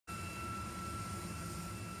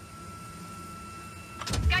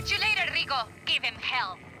Rico, give him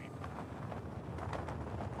hell.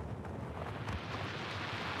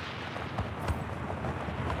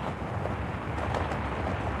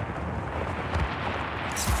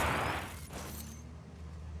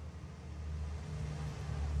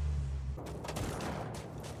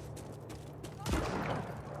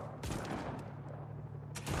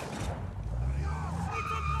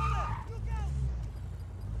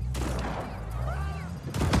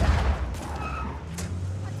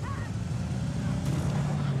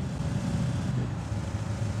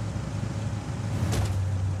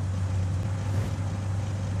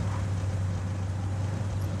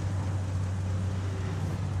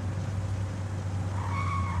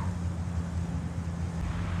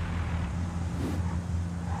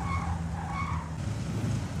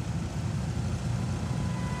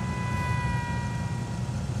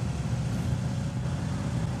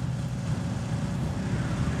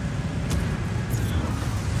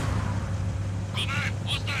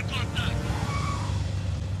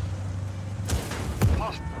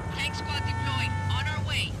 Tank squad deployed. On our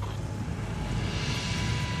way.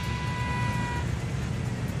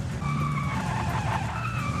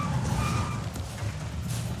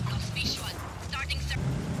 Lost visual. Starting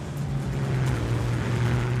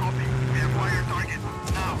Copy. Acquire target.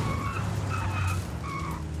 Now.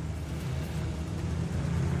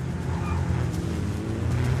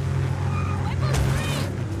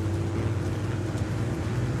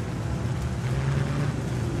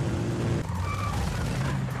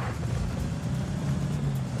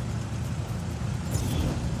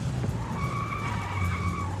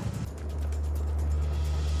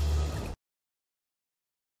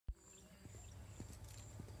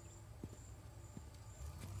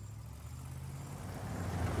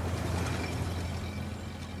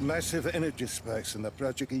 Massive energy spikes in the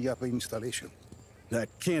Project Illapa installation. That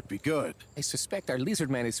can't be good. I suspect our lizard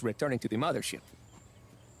man is returning to the mothership.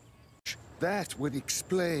 That would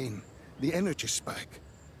explain the energy spike.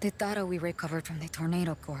 The data we recovered from the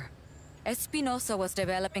tornado core. Espinosa was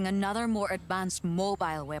developing another more advanced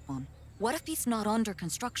mobile weapon. What if it's not under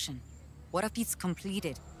construction? What if it's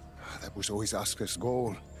completed? That was always Oscar's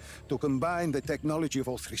goal, to combine the technology of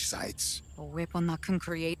all three sides. A weapon that can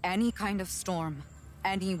create any kind of storm,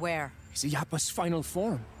 anywhere. It's Illapa's final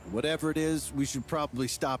form. Whatever it is, we should probably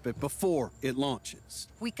stop it before it launches.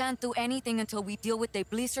 We can't do anything until we deal with the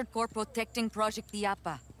Blizzard Core protecting Project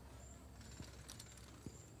Illapa.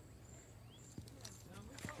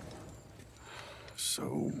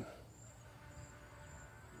 So...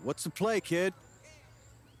 what's the play, kid?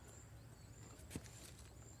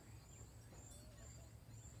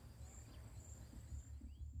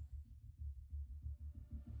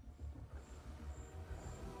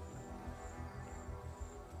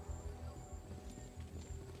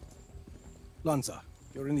 Lanza,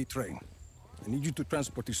 you're in the train. I need you to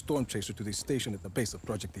transport the Storm Chaser to the station at the base of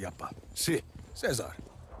Project Illapa. Si. Cesar,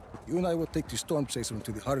 you and I will take the Storm Chaser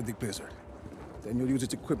into the heart of the Blizzard. Then you'll use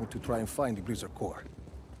its equipment to try and find the Blizzard core.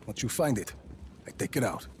 Once you find it, I take it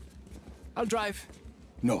out. I'll drive.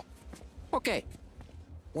 No. Okay.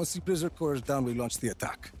 Once the Blizzard core is down, we launch the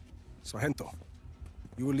attack. Sargento,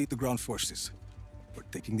 you will lead the ground forces. We're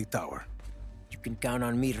taking the tower. You can count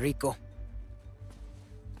on me, Rico.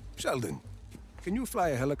 Sheldon, can you fly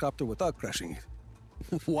a helicopter without crashing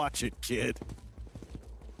it? Watch it, kid.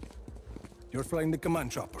 You're flying the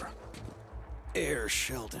command chopper. Air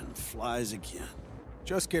Sheldon flies again.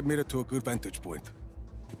 Just get Mira to a good vantage point.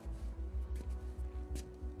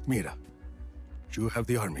 Mira, you have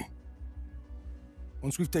the army.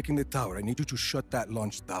 Once we've taken the tower, I need you to shut that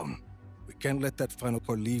launch down. We can't let that final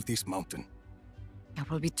core leave this mountain. That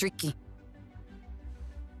will be tricky.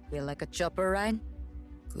 Feel like a chopper ride?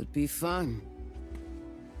 Could be fun.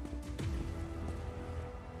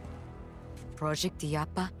 Project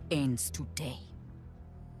Illapa ends today.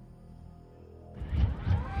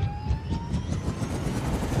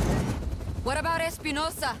 What about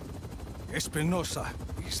Espinosa? Espinosa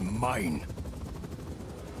is mine.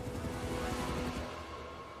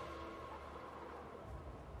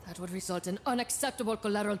 That would result in unacceptable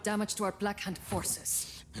collateral damage to our Black Hand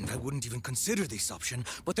forces. And I wouldn't even consider this option,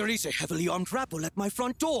 but there is a heavily armed rabble at my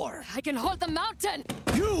front door. I can hold the mountain!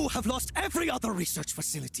 You have lost every other research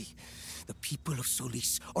facility. The people of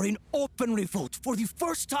Solis are in open revolt for the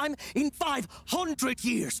first time in 500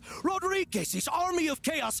 years. Rodriguez's army of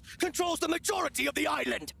chaos controls the majority of the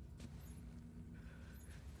island.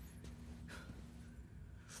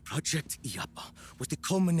 Project Illapa was the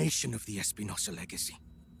culmination of the Espinosa legacy.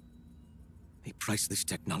 A priceless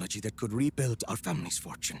technology that could rebuild our family's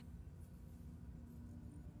fortune.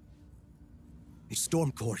 The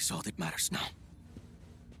Storm Core is all that matters now.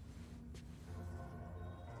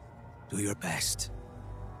 Do your best.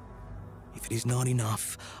 If it is not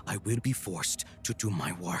enough, I will be forced to do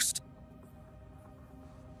my worst.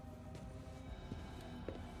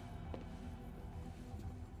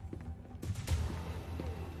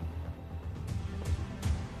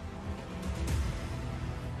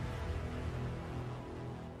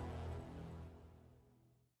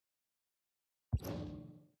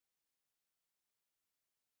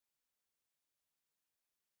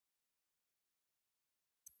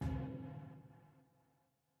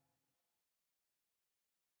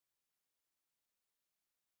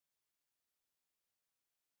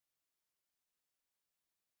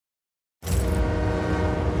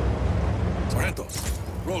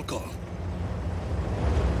 Roll call.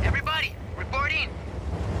 Everybody, report in.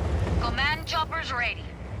 Command choppers ready.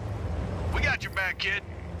 We got your back, kid.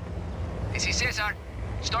 This is Cesar.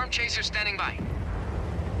 Storm Chaser standing by.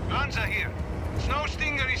 Lanza here. Snow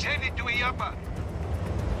Stinger is headed to Illapa.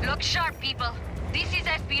 Look sharp, people. This is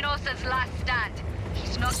Espinosa's last stand.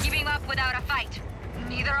 He's not giving up without a fight.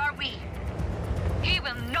 Neither are we. He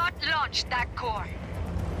will not launch that core.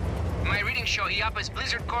 My readings show Illapa's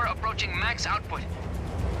Blizzard Core approaching max output.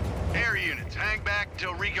 Air units, hang back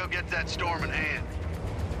till Rico gets that storm in hand.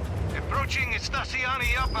 Approaching Estacion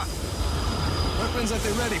Illapa. Weapons at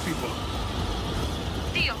the ready, people.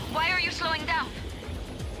 Theo, why are you slowing down?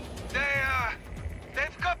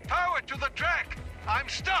 They've cut power to the track. I'm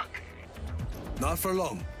stuck. Not for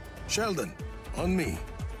long. Sheldon, on me.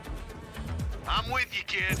 I'm with you,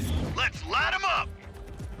 kid. Let's light 'em up.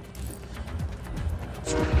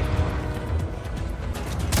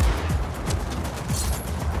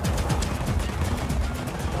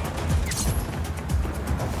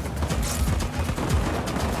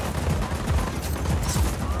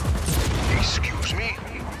 Excuse me?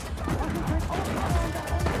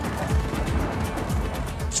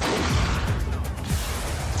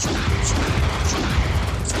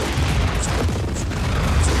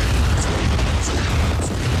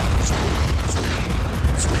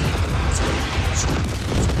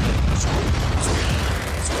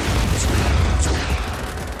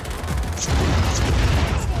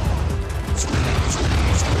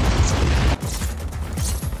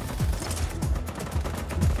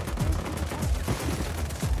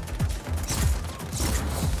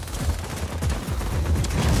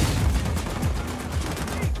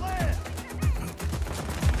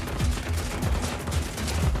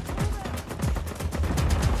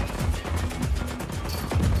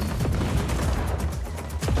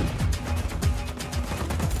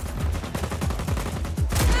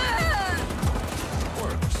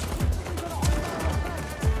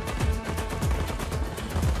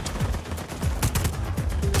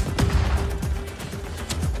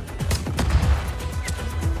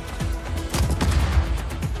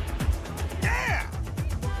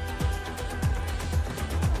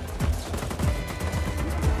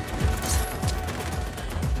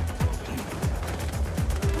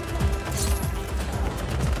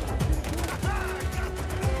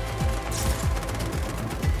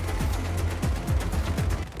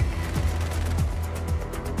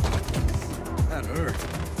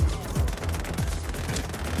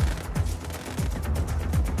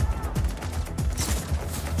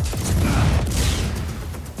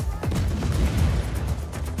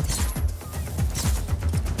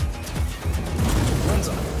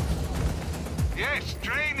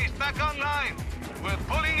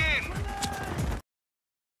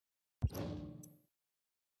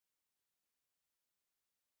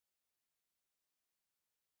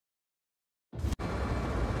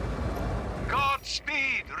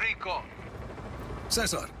 Speed, Rico.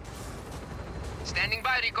 Cesar. Standing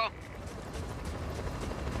by, Rico.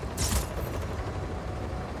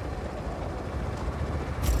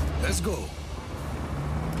 Let's go.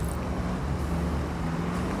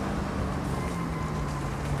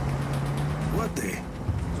 What the?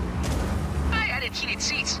 I added heated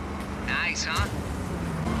seats. Nice, huh?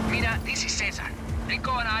 Mina, this is Cesar.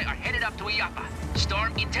 Rico and I are headed up to Illapa.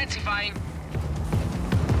 Storm intensifying.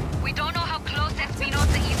 We don't know how close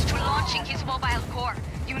Espinosa is to launching his mobile core.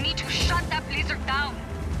 You need to shut that blizzard down.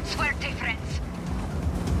 Suerte, friends.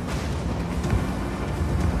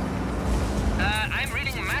 I'm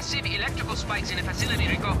reading massive electrical spikes in the facility,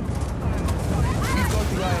 Rico. We've got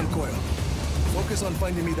the ion coil. Focus on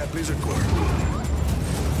finding me that blizzard core.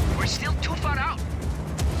 We're still too far out.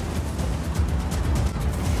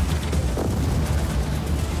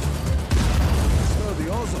 Oh, the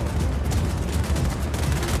ozone.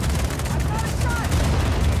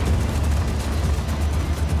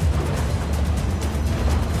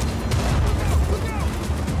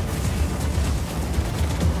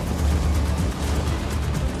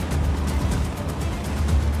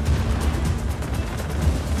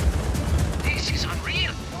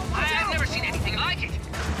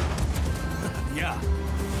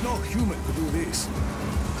 Mira! No human could do this.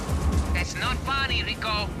 That's not funny,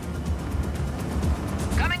 Rico.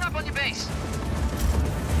 Coming up on your base.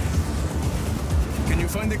 Can you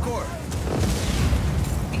find the core?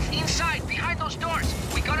 It's inside, behind those doors.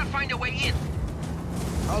 We gotta find a way in.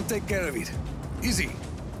 I'll take care of it. Easy.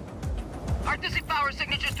 Hard to see power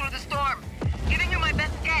signatures through the storm. Giving you my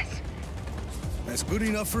best guess. That's good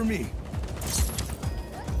enough for me.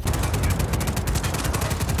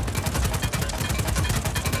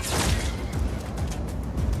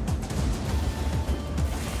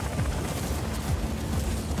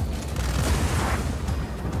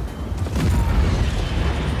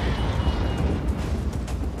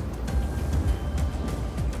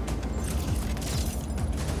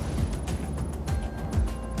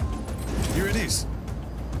 Here it is.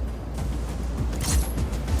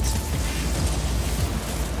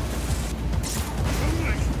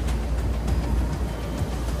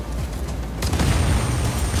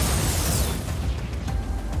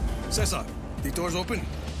 Cesar, the door's open.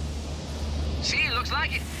 See, looks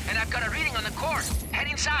like it. And I've got a reading on the core. Head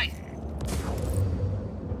inside.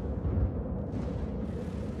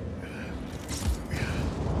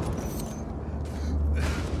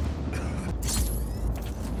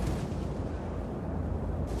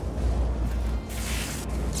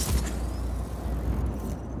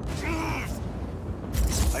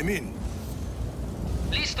 I'm in.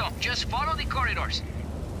 Listo, just follow the corridors.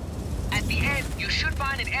 At the end, you should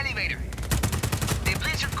find an elevator. The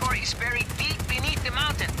Blizzard core is buried deep beneath the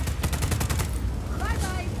mountain.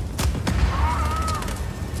 Bye-bye.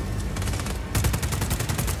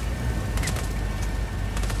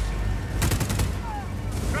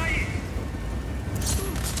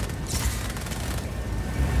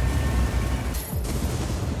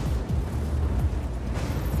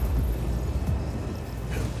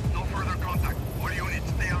 No further contact. All units,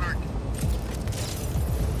 stay alert.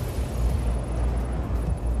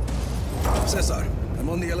 Cesar, I'm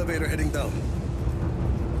on the elevator heading down.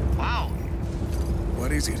 Wow,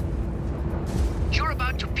 What is it? you're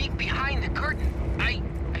about to peek behind the curtain. I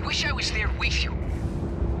wish I was there with you.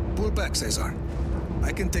 Pull back, Cesar.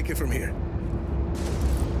 I can take it from here.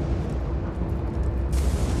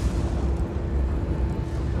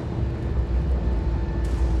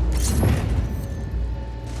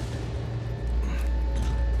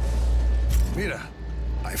 Mira,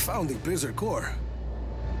 I found the Blizzard core.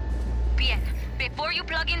 Bien. Before you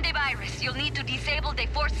plug in the virus, you'll need to disable the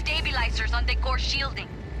force stabilizers on the core shielding.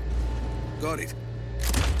 Got it.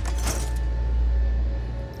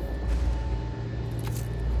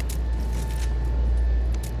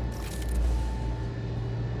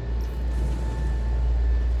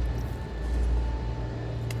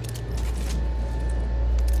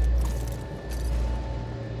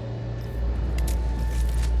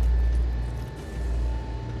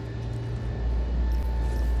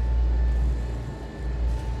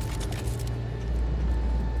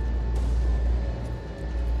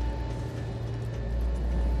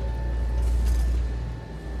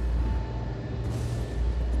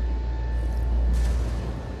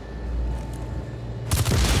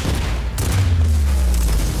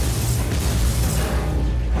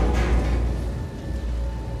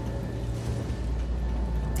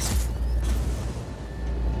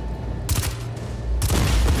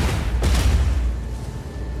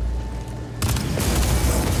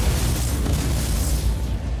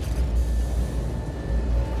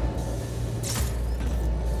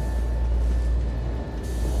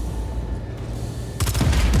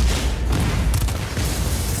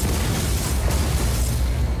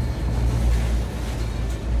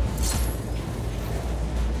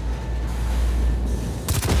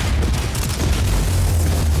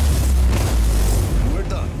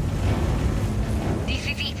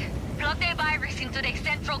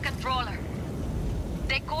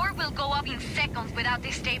 Without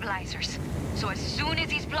the stabilizers. So as soon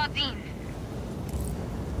as he's plugged in,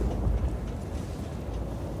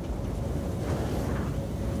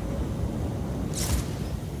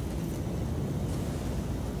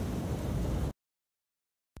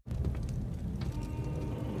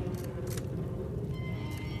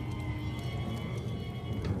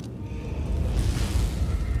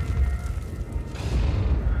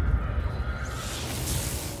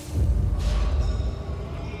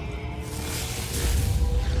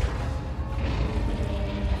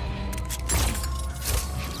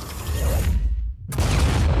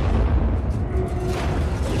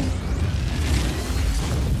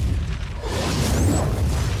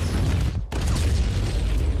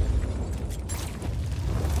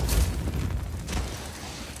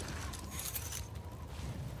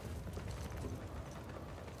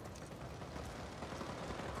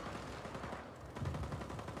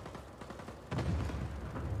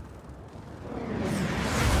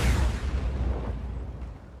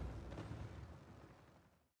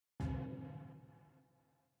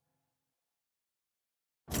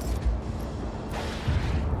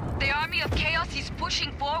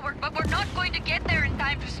 pushing forward, but we're not going to get there in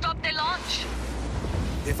time to stop the launch.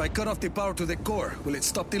 If I cut off the power to the core, will it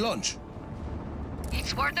stop the launch?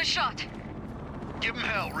 It's worth a shot. Give him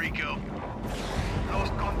hell, Rico.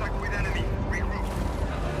 Lost contact with enemy. Regroup.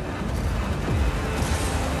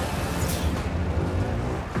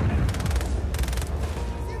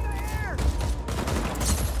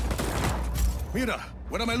 Mira,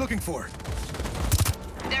 what am I looking for?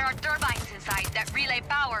 There are turbines inside that relay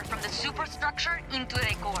power from the superstructure into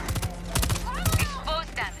the core. Expose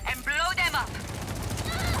them and blow them up.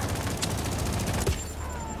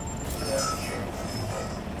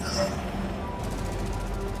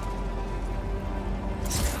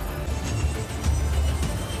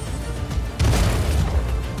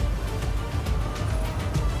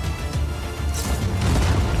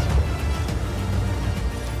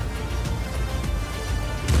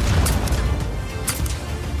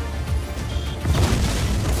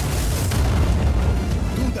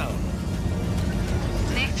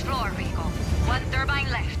 Next floor, Rico. One turbine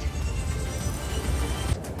left.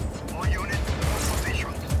 All units,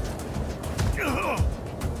 position.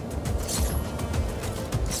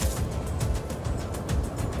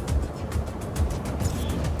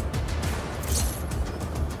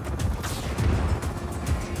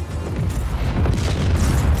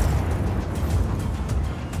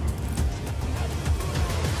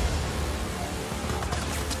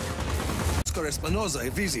 Oscar Espinosa, a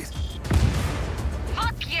visit.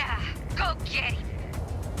 Fuck yeah! Go get him!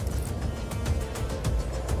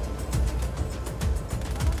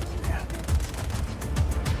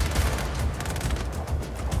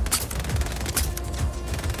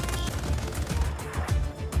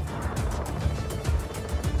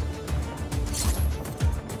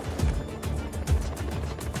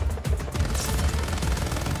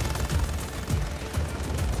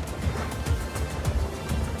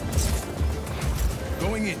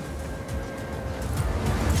 Going in.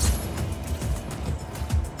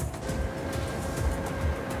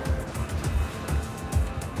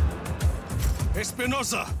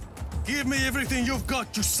 Espinosa, give me everything you've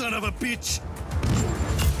got, you son of a bitch!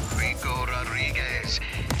 Rico Rodriguez,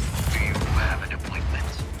 do you have an appointment?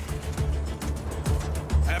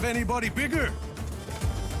 Have anybody bigger?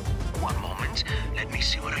 One moment, let me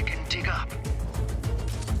see what I can dig up.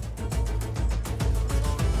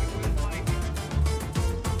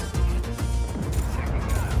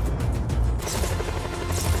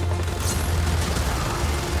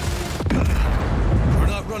 You're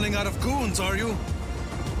not running out of goons, are you?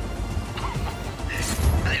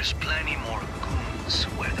 There's plenty more goons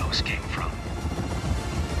where those came from.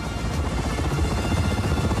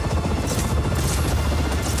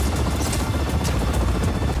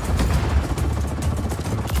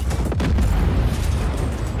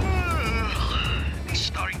 It's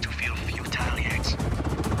starting to feel futile yet.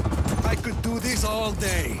 I could do this all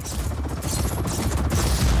day.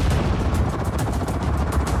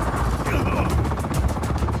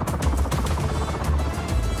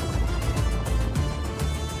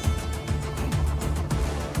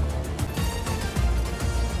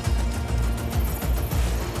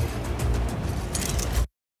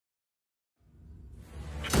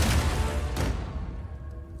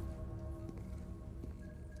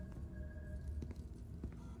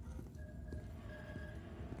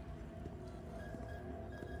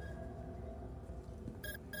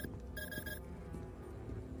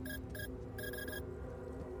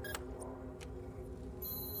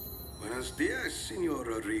 Buenos dias, Senor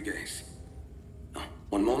Rodriguez. Oh,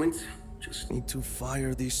 one moment. Just need to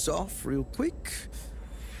fire this off real quick.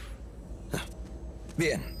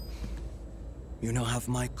 Bien. You now have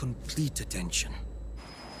my complete attention.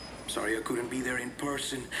 Sorry I couldn't be there in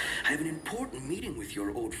person. I have an important meeting with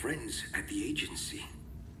your old friends at the agency.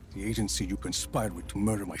 The agency you conspired with to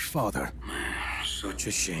murder my father. Such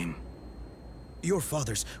a shame. Your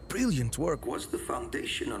father's brilliant work was the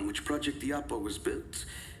foundation on which Project Iapa was built.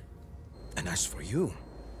 And as for you,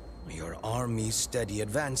 your army's steady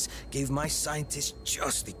advance gave my scientists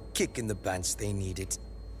just the kick in the pants they needed.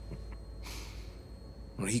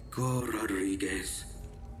 Rico Rodriguez,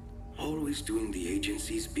 always doing the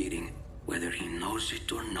agency's bidding, whether he knows it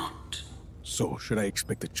or not. So, should I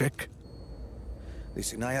expect a check?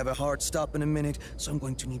 Listen, I have a hard stop in a minute, so I'm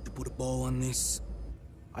going to need to put a bow on this.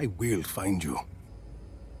 I will find you.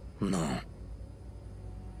 No.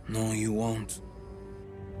 No, you won't.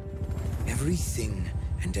 Everything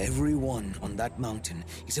and everyone on that mountain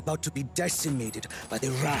is about to be decimated by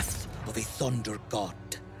the wrath of a thunder god.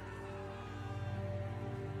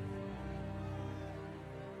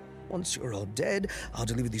 Once you're all dead, I'll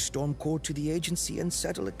deliver the storm core to the agency and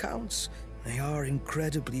settle accounts. They are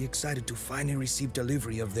incredibly excited to finally receive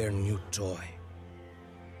delivery of their new toy.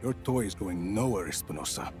 Your toy is going nowhere,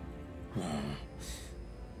 Espinosa.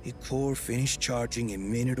 The core finished charging a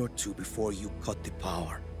minute or two before you cut the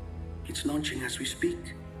power. It's launching as we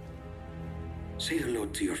speak. Say hello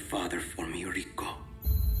to your father for me, Rico.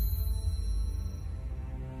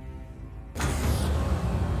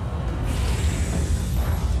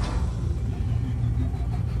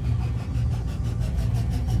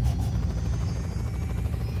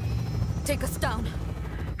 Take us down.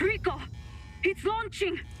 Rico! It's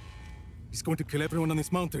launching! He's going to kill everyone on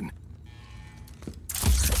this mountain.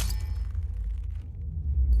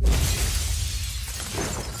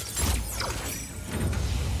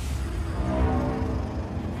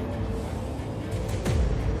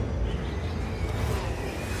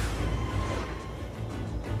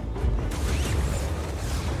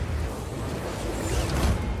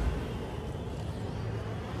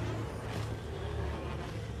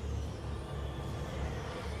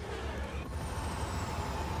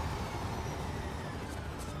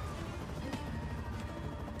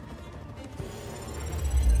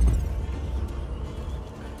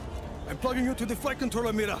 I'm plugging you to the flight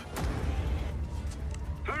controller, Mira.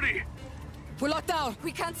 Hurry! We're locked down.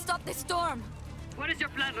 We can't stop this storm. What is your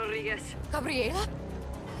plan, Rodriguez? Gabriela?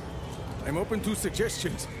 I'm open to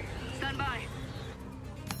suggestions. Stand by.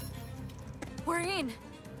 We're in.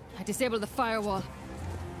 I disabled the firewall.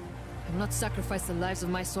 I will not sacrifice the lives of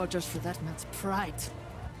my soldiers for that man's pride.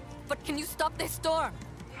 But can you stop this storm?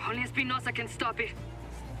 Only Espinosa can stop it.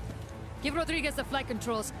 Give Rodriguez the flight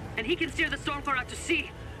controls. And he can steer the Stormcore out to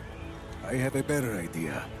sea. I have a better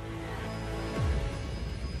idea.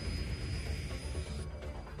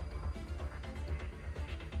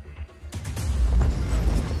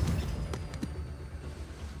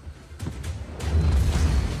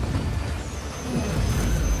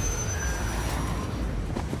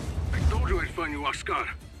 I told you I'd find you, Oscar.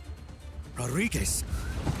 Rodriguez,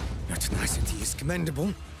 your tenacity is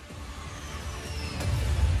commendable.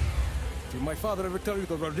 Did my father ever tell you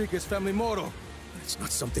the Rodriguez family motto? It's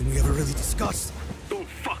not something we ever really discussed. Don't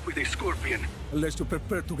fuck with a scorpion. Unless you're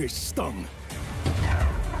prepared to get stung.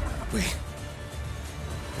 Wait,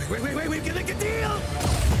 we can make a deal!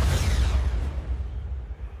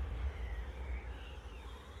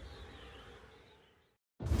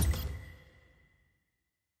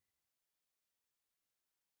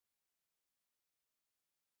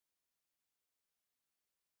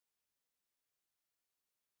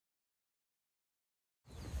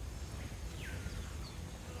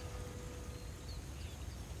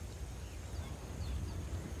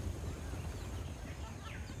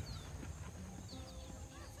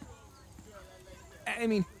 I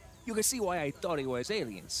mean, you can see why I thought it was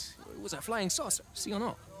aliens. It was a flying saucer, see or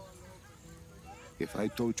no? If I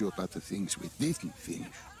told you about the things we didn't finish.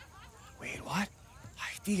 Wait, what?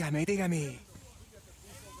 Ay, dígame.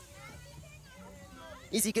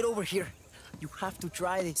 Izzy, get over here. You have to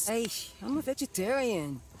try this. Hey, I'm a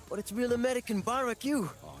vegetarian, but it's real American barbecue.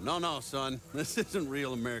 Oh, no, son. This isn't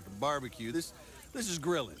real American barbecue. This is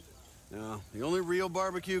grilling. No, the only real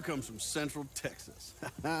barbecue comes from Central Texas.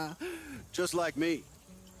 Just like me.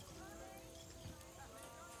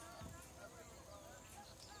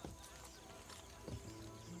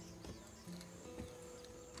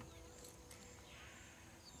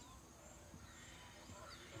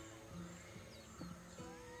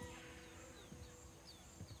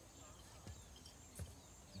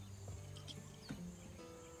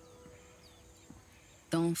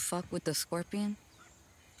 Don't fuck with the scorpion?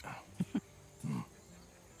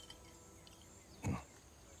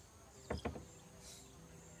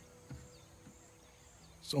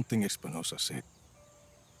 Something Espinosa said.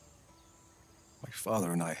 My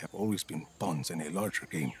father and I have always been pawns in a larger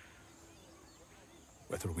game.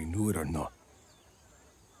 Whether we knew it or not.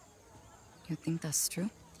 You think that's true?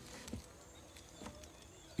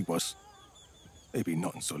 He was. Maybe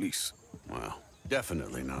not in Solis. Well,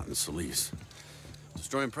 definitely not in Solis.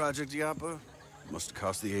 Destroying Project Yapa must have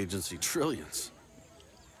cost the agency trillions.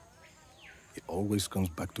 It always comes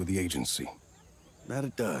back to the agency. That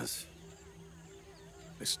it does.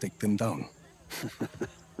 Let's take them down.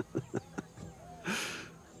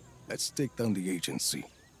 Let's take down the agency.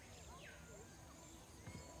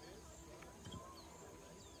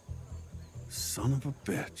 Son of a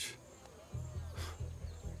bitch.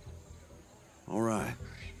 All right.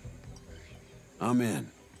 I'm in.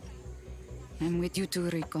 I'm with you too,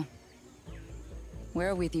 Rico.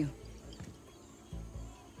 We're with you.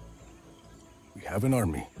 We have an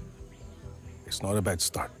army. It's not a bad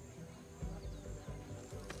start.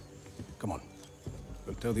 Come on.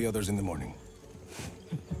 We'll tell the others in the morning.